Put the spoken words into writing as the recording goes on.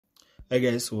Hi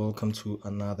guys, welcome to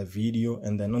another video.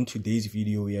 And then on today's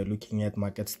video we are looking at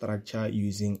market structure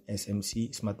using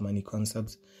SMC, smart money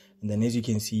concepts. And then as you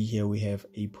can see here, we have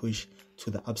a push to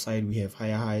the upside. We have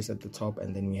higher highs at the top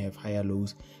and then we have higher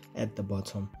lows at the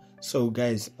bottom. So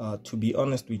guys, to be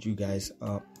honest with you guys,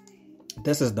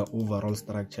 this is the overall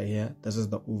structure here. This is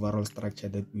the overall structure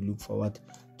that we look forward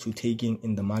to taking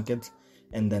in the markets.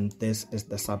 And then this is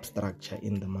the substructure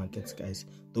in the markets, guys.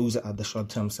 Those are the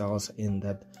short-term sells in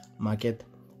that market.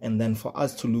 And then for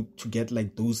us to look to get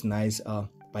like those nice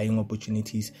buying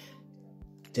opportunities,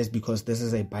 just because this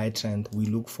is a buy trend, we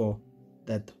look for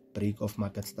that break of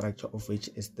market structure, of which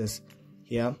is this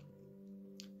here.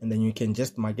 And then you can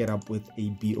just mark it up with a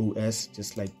BOS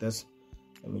just like this.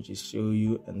 Let me just show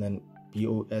you. And then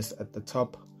BOS at the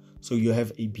top. So you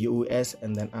have a BOS,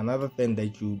 and then another thing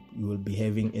that you will be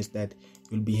having is that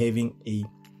you'll be having a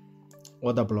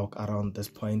order block around this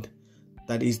point.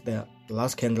 That is the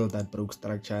last candle that broke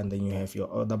structure, and then you have your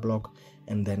order block.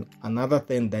 And then another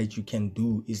thing that you can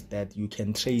do is that you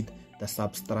can trade the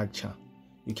substructure.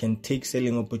 You can take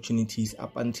selling opportunities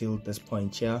up until this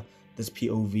point here, this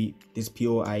POV, this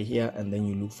POI here, and then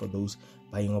you look for those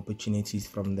buying opportunities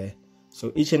from there.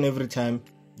 So each and every time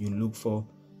you look for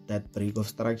that break of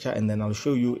structure, and then I'll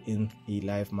show you in a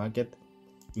live market.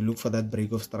 You look for that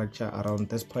break of structure around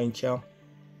this point here,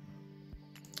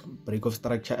 break of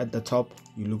structure at the top.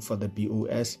 You look for the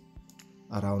BOS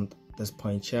around this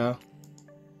point here,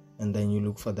 and then you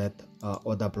look for that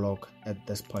order block at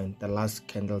this point, the last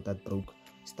candle that broke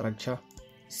structure.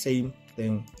 Same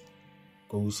thing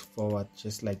goes forward,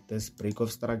 just like this break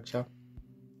of structure,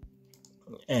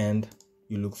 and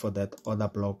you look for that order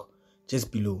block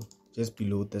just below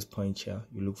this point here.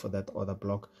 You look for that order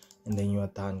block, and then you are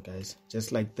done, guys,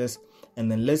 just like this. And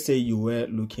then let's say you were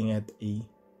looking at a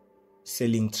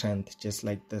selling trend just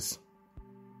like this.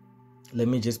 Let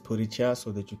me just put it here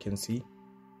so that you can see.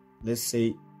 Let's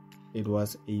say it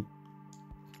was a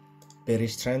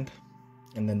bearish trend,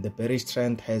 and then the bearish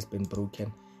trend has been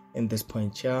broken in this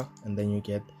point here, and then you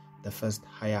get the first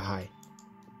higher high.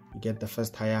 You get the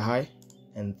first higher high,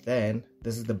 and then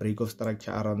this is the break of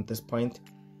structure around this point.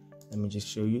 Let me just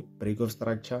show you. Break of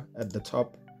structure at the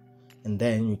top, and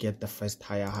then you get the first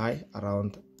higher high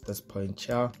around this point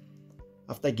here.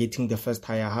 After getting the first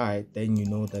higher high, then you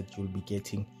know that you'll be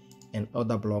getting an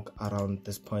order block around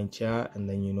this point here, and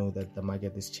then you know that the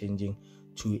market is changing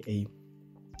to a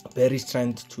bearish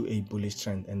trend to a bullish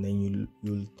trend, and then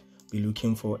you'll be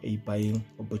looking for a buying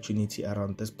opportunity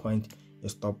around this point. You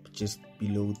stop just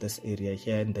below this area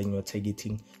here, and then you're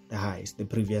targeting the highs, the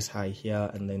previous high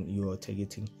here, and then you are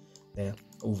targeting the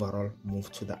overall move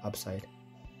to the upside.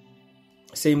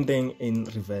 Same thing in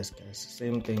reverse, guys.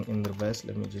 Same thing in reverse.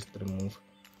 Let me just remove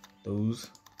those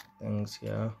things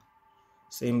here.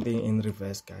 Same thing in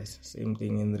reverse, guys. Same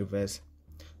thing in reverse.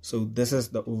 So this is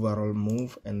the overall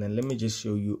move, and then let me just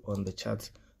show you on the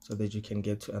charts so that you can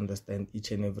get to understand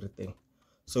each and everything.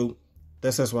 So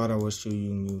this is what I was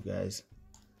showing you guys.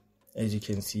 As you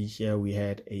can see here, we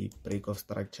had a break of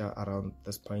structure around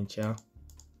this point here.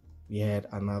 We had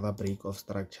another break of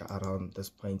structure around this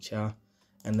point here,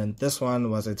 and then this one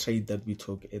was a trade that we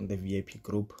took in the VIP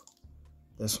group.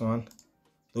 This one,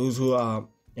 those who are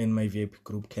in my VIP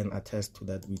group can attest to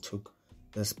that. We took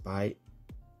this buy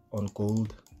on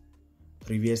gold.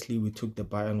 Previously we took the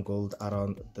buy on gold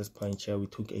around this point here. We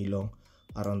took a long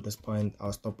around this point.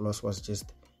 Our stop loss was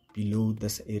just below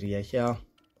this area here,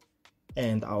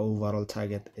 and our overall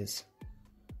target is,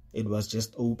 it was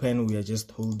just open. We are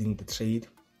just holding the trade.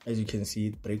 As you can see,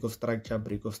 break of structure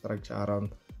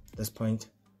around this point.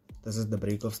 This is the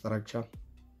break of structure.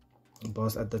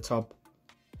 BOS at the top,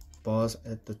 BOS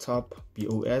at the top,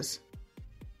 BOS,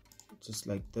 just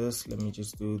like this. Let me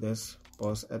just do this.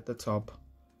 BOS at the top,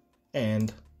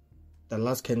 and the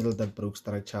last candle that broke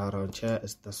structure around here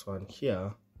is this one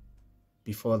here.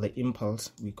 Before the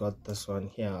impulse, we got this one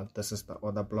here. This is the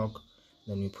order block.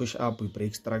 Then we push up, we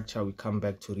break structure, we come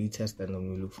back to retest, and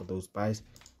then we look for those buys.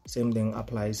 Same thing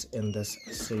applies in this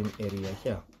same area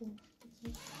here.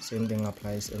 Same thing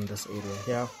applies in this area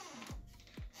here.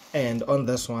 And on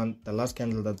this one, the last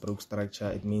candle that broke structure,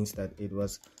 it means that it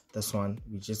was this one.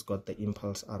 We just got the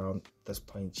impulse around this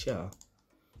point here,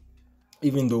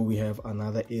 even though we have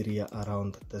another area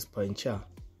around this point here.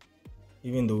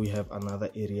 Even though we have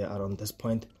another area around this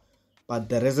point. But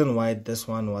the reason why this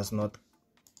one was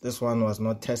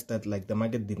not tested, like the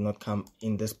market did not come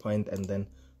in this point and then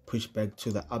push back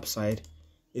to the upside,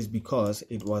 is because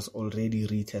it was already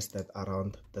retested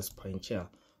around this point here.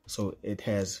 So it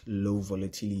has low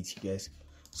volatility, guys.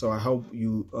 So I hope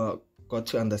you got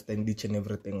to understand each and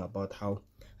everything about how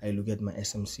I look at my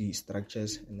SMC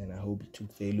structures, and then I hope it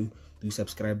took value. Do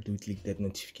subscribe, do click that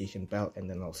notification bell, and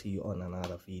then I'll see you on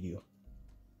another video.